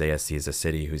 Isaiah sees a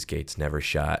city whose gates never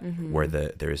shut, where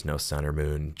there is no sun or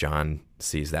moon. John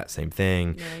sees that same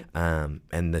thing. Right.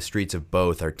 And the streets of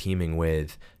both are teeming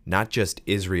with not just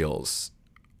Israel's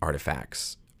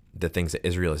artifacts, the things that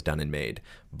Israel has done and made,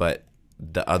 but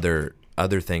the other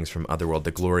things from otherworld,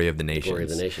 the glory of the nations. The glory of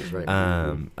the nations,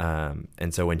 right.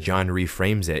 And so when John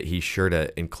reframes it, he's sure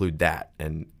to include that.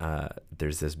 And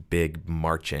there's this big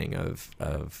marching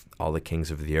of all the kings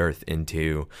of the earth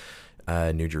into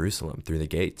New Jerusalem through the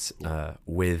gates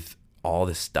with all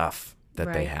the stuff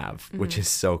that they have, which is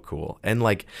so cool. And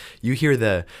like you hear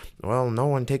no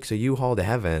one takes a U-Haul to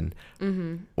heaven.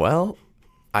 Well,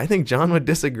 I think John would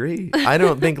disagree. I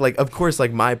don't think of course,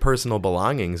 my personal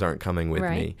belongings aren't coming with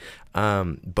me.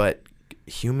 But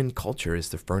human culture is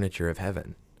the furniture of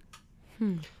heaven.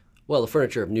 Well, the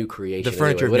furniture of new creation. The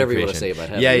furniture anyway, of whatever new you want to creation. say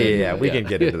about heaven. Yeah. We can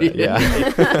get into that.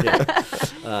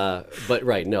 Yeah. But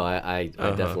right, no, I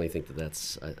definitely think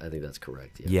that's I think that's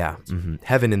correct. Yeah. Mm-hmm.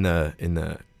 Heaven in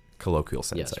the colloquial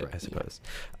sense, Yes, right. I suppose.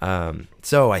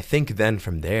 So I think then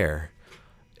from there,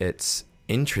 it's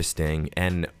interesting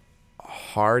and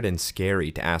hard and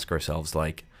scary to ask ourselves,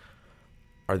 like,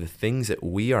 are the things that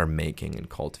we are making and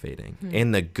cultivating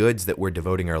and the goods that we're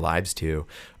devoting our lives to,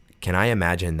 can I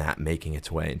imagine that making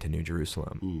its way into New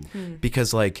Jerusalem?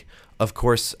 Because, like, of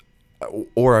course,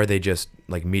 or are they just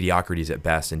like mediocrities at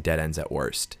best and dead ends at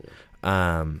worst?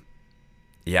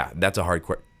 Yeah, that's a hard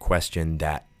question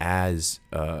that as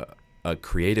a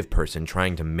creative person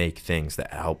trying to make things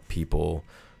that help people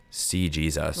see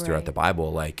Jesus throughout the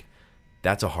Bible, like,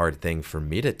 that's a hard thing for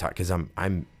me to talk, because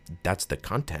I'm that's the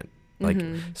content. Like,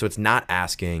 so it's not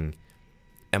asking,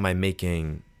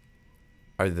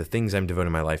 are the things I'm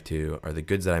devoting my life to, are the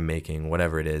goods that I'm making,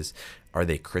 whatever it is, are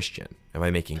they Christian? Am I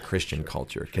making Christian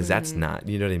culture? Because that's not,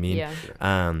 you know what I mean? Yeah.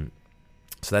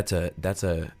 So that's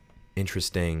a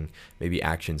interesting maybe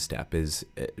action step, is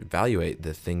evaluate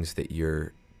the things that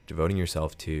you're devoting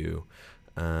yourself to,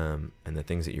 and the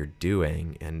things that you're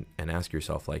doing, and ask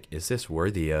yourself, like, is this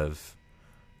worthy of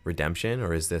redemption,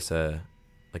 or is this a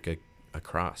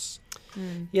cross?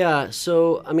 Yeah,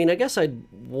 so I mean, I guess I'd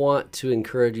want to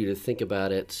encourage you to think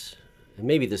about it, and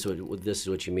maybe this is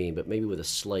what you mean, but maybe with a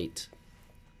slight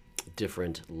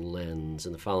different lens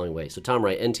in the following way. So Tom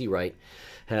Wright, N.T. Wright,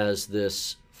 has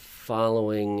this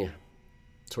following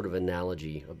sort of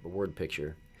analogy, a word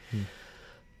picture,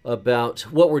 about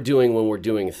what we're doing when we're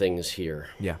doing things here.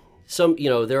 Yeah.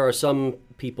 There are some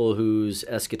people whose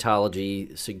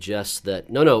eschatology suggests that,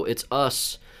 no, it's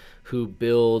us who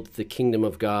build the kingdom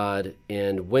of God,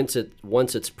 and once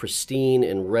it's pristine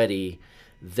and ready,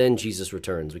 then Jesus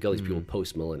returns. We call these people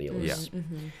post-millennialists.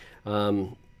 Yeah.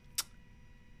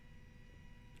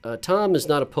 Tom is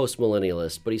not a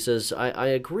post-millennialist, but he says, I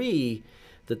agree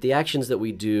that the actions that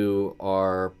we do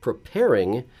are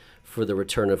preparing for the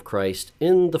return of Christ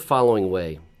in the following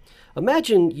way.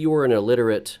 Imagine you were an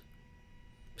illiterate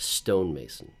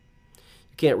stonemason.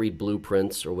 You can't read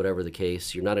blueprints or whatever the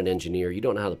case. You're not an engineer. You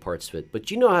don't know how the parts fit,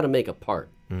 but you know how to make a part.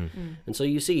 And so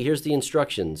you see, here's the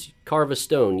instructions. Carve a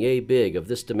stone, yay big, of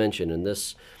this dimension and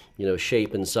this,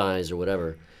 shape and size or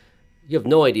whatever. You have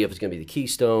no idea if it's going to be the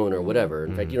keystone or whatever.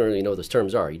 In fact, you don't really know what those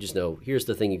terms are. You just know, here's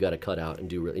the thing you got to cut out and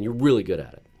do, and you're really good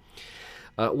at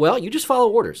it. Well, you just follow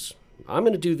orders. I'm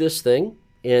going to do this thing,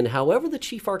 and however the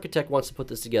chief architect wants to put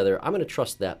this together, I'm going to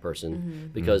trust that person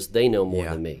because they know more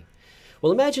than me.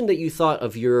 Well, imagine that you thought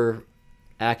of your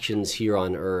actions here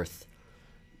on earth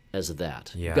as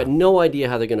that. Yeah. You've got no idea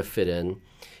how they're going to fit in,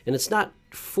 and it's not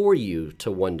for you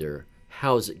to wonder,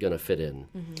 how is it going to fit in?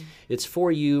 It's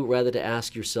for you rather to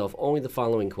ask yourself only the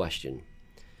following question.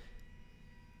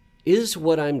 Is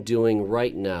what I'm doing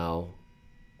right now,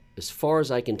 as far as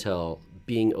I can tell,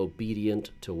 being obedient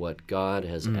to what God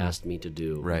has asked me to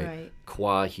do, Right.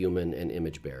 qua human and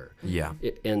image bearer? Yeah.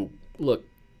 And look,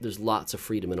 there's lots of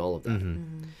freedom in all of that.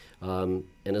 And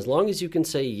as long as you can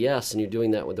say yes, and you're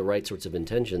doing that with the right sorts of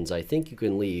intentions, I think you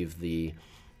can leave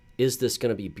is this going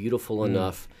to be beautiful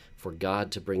enough for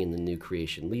God to bring in the new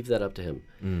creation? Leave that up to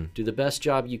him. Do the best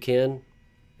job you can,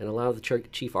 and allow the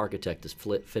chief architect to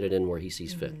fit it in where he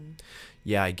sees fit.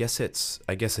 Yeah, I guess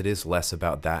it is less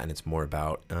about that, and it's more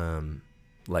about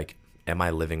like, am I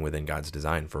living within God's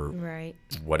design for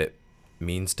what it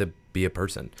means to be a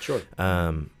person? Sure.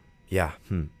 Yeah.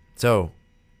 So,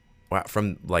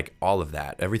 from like all of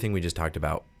that, everything we just talked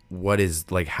about, what is,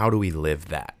 like, how do we live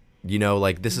that?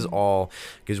 Like, this is all,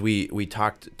 because we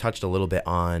touched a little bit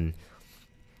on,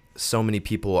 so many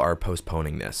people are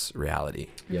postponing this reality.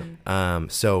 Yeah.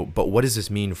 But what does this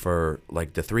mean for,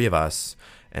 like, the three of us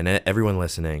and everyone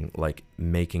listening, like,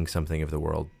 making something of the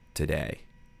world today?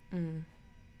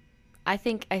 I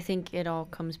think it all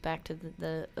comes back to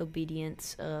the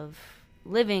obedience of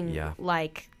living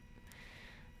like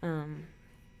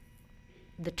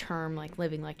the term, like,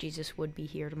 living like Jesus would be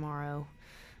here tomorrow.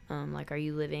 Like, are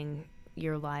you living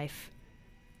your life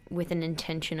with an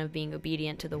intention of being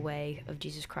obedient to the way of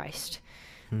Jesus Christ?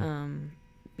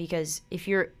 Because if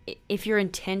you're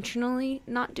intentionally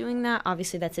not doing that,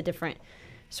 obviously that's a different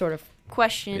sort of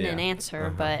question and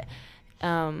answer. But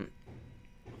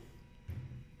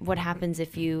what happens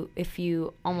if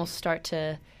you almost start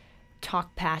to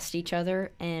talk past each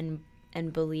other and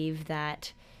believe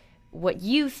that what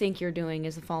you think you're doing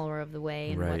is a follower of the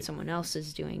way, and what someone else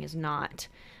is doing is not?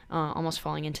 Almost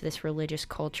falling into this religious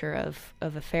culture of a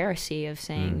Pharisee, of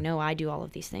saying, no, I do all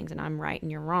of these things and I'm right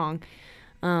and you're wrong.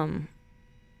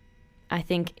 I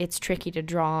think it's tricky to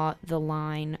draw the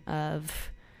line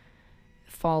of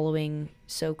following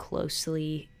so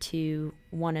closely to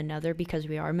one another because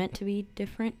we are meant to be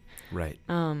different. Right.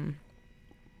 And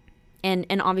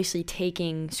obviously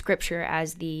taking scripture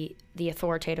as the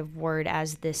authoritative word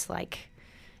as this like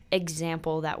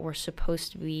example that we're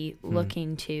supposed to be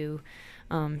looking to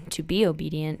be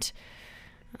obedient.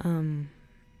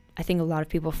 I think a lot of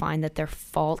people find that their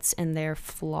faults and their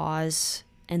flaws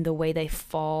and the way they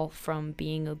fall from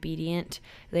being obedient,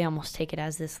 they almost take it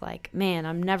as this like, man,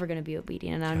 I'm never going to be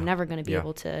obedient and I'm never going to be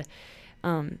able to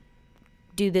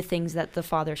do the things that the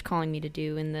Father's calling me to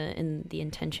do in the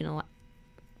intentional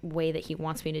way that he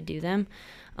wants me to do them.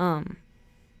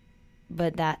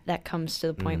 But that comes to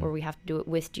the point where we have to do it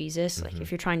with Jesus. Like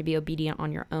if you're trying to be obedient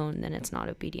on your own, then it's not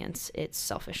obedience, it's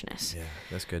selfishness. Yeah,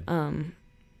 that's good.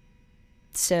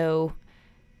 So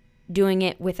doing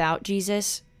it without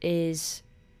Jesus is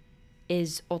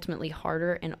ultimately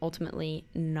harder and ultimately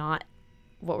not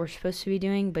what we're supposed to be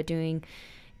doing, but doing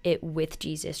it with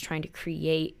Jesus, trying to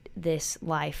create this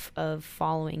life of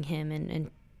following him and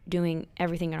doing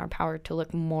everything in our power to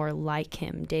look more like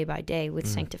him day by day with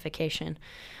sanctification.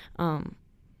 I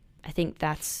think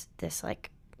that's this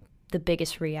like the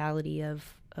biggest reality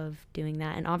of doing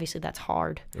that. And obviously that's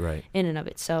hard in and of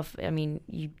itself. I mean,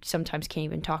 you sometimes can't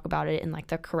even talk about it in like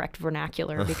the correct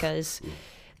vernacular because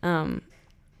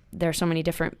there are so many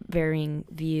different varying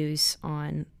views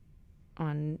on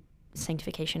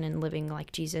sanctification and living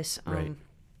like Jesus.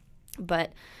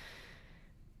 But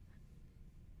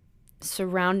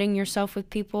surrounding yourself with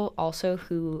people also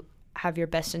who have your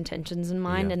best intentions in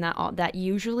mind, and that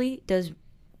usually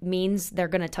means they're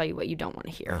going to tell you what you don't want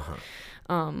to hear.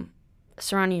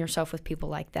 Surrounding yourself with people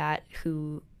like that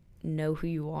who know who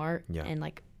you are and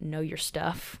like know your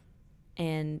stuff,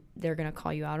 and they're going to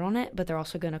call you out on it, but they're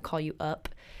also going to call you up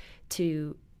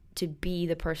to be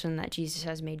the person that Jesus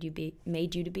has made you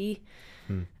to be.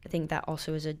 I think that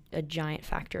also is a giant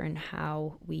factor in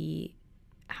how we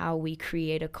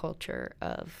create a culture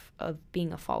of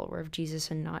being a follower of Jesus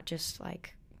and not just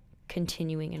like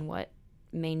continuing in what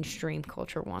mainstream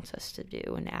culture wants us to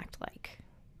do and act like.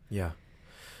 Yeah.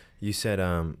 You said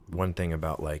one thing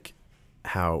about like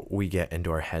how we get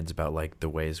into our heads about like the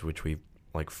ways which we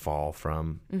like fall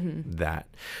from that.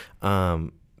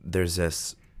 There's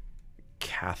this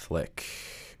Catholic,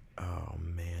 oh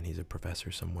man, he's a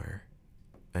professor somewhere.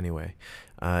 Anyway,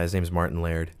 his name's Martin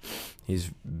Laird.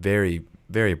 He's very,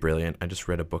 very brilliant. I just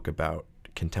read a book about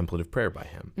contemplative prayer by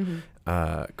him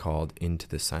called Into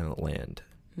the Silent Land.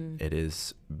 It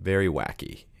is very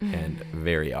wacky and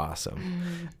very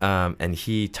awesome. And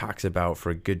he talks about, for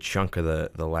a good chunk of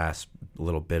the last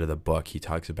little bit of the book, he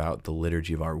talks about the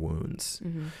liturgy of our wounds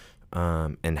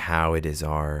and how it is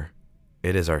our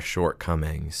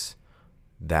shortcomings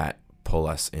that pull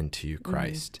us into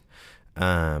Christ.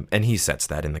 And he sets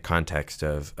that in the context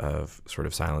of sort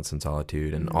of silence and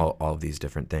solitude and all of these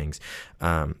different things.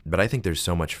 But I think there's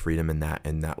so much freedom in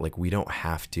that like we don't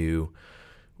have to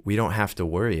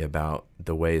worry about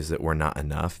the ways that we're not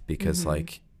enough because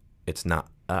like it's not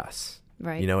us.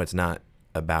 Right. You know, it's not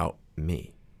about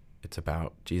me. It's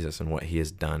about Jesus and what he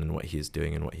has done and what he is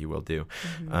doing and what he will do.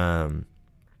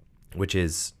 Which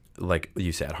is, like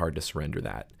you said, hard to surrender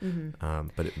that.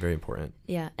 But very important.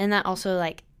 Yeah. And that also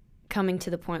like coming to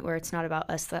the point where it's not about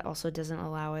us, that also doesn't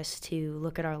allow us to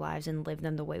look at our lives and live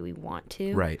them the way we want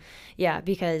to. Right. Yeah,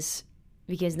 because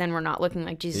then we're not looking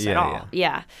like Jesus at all.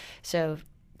 Yeah. So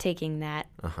taking that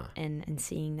and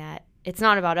seeing that it's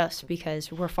not about us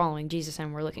because we're following Jesus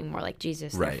and we're looking more like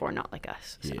Jesus, therefore not like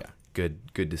us. So. Yeah.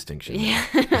 Good distinction. Yeah.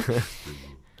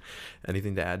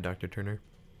 Anything to add, Dr. Turner?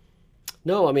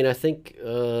 No, I mean, I think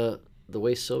the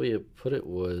way Sylvia put it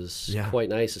was quite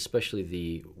nice, especially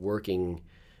the working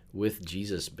with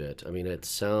Jesus bit. I mean, it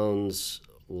sounds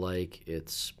like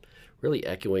it's really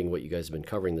echoing what you guys have been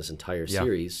covering this entire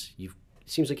series. It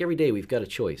seems like every day we've got a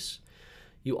choice.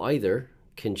 You either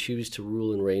can choose to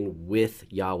rule and reign with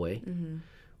Yahweh,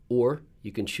 or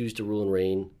you can choose to rule and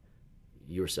reign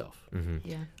yourself.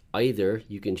 Either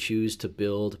you can choose to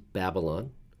build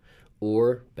Babylon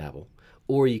or Babel,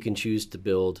 or you can choose to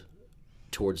build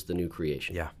towards the new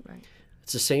creation. Yeah. Right.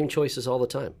 It's the same choices all the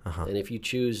time. And if you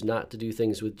choose not to do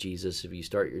things with Jesus, if you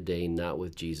start your day not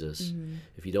with Jesus,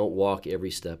 if you don't walk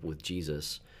every step with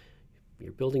Jesus,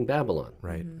 you're building Babylon.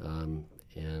 Right.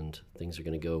 And things are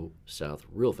going to go south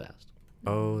real fast.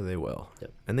 Oh, they will.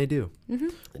 Yep. And they do.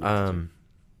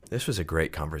 This was a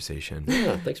great conversation.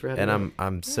 Yeah, thanks for having me. And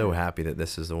I'm so happy that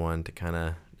this is the one to kind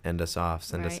of end us off,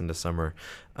 send us into summer.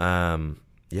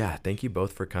 yeah, thank you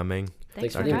both for coming.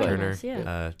 Thanks for Dr. having Turner, us.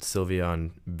 Yeah. Sylvia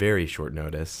on very short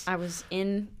notice. I was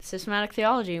in systematic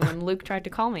theology when Luke tried to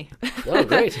call me. Oh,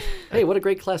 great. Hey, what a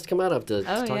great class to come out of to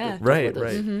talk yeah. Right.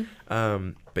 Mm-hmm.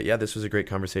 But yeah, this was a great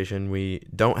conversation. We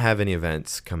don't have any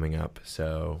events coming up,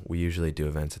 so we usually do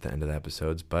events at the end of the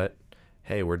episodes, but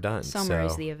hey, we're done. Summer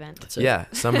is the event. Yeah,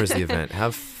 summer's the event.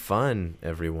 Have fun,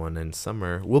 everyone, in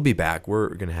summer. We'll be back. We're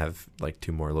going to have like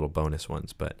 2 more little bonus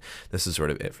ones, but this is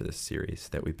sort of it for this series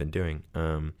that we've been doing.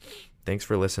 Thanks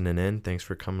for listening in. Thanks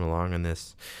for coming along on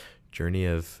this journey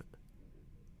of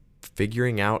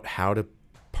figuring out how to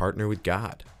partner with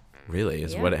God, really,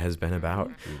 is what it has been about.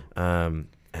 And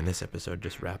this episode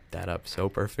just wrapped that up so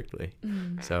perfectly.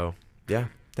 So, yeah,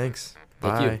 thanks.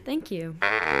 Bye. Thank you.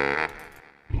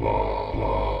 Thank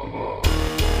you.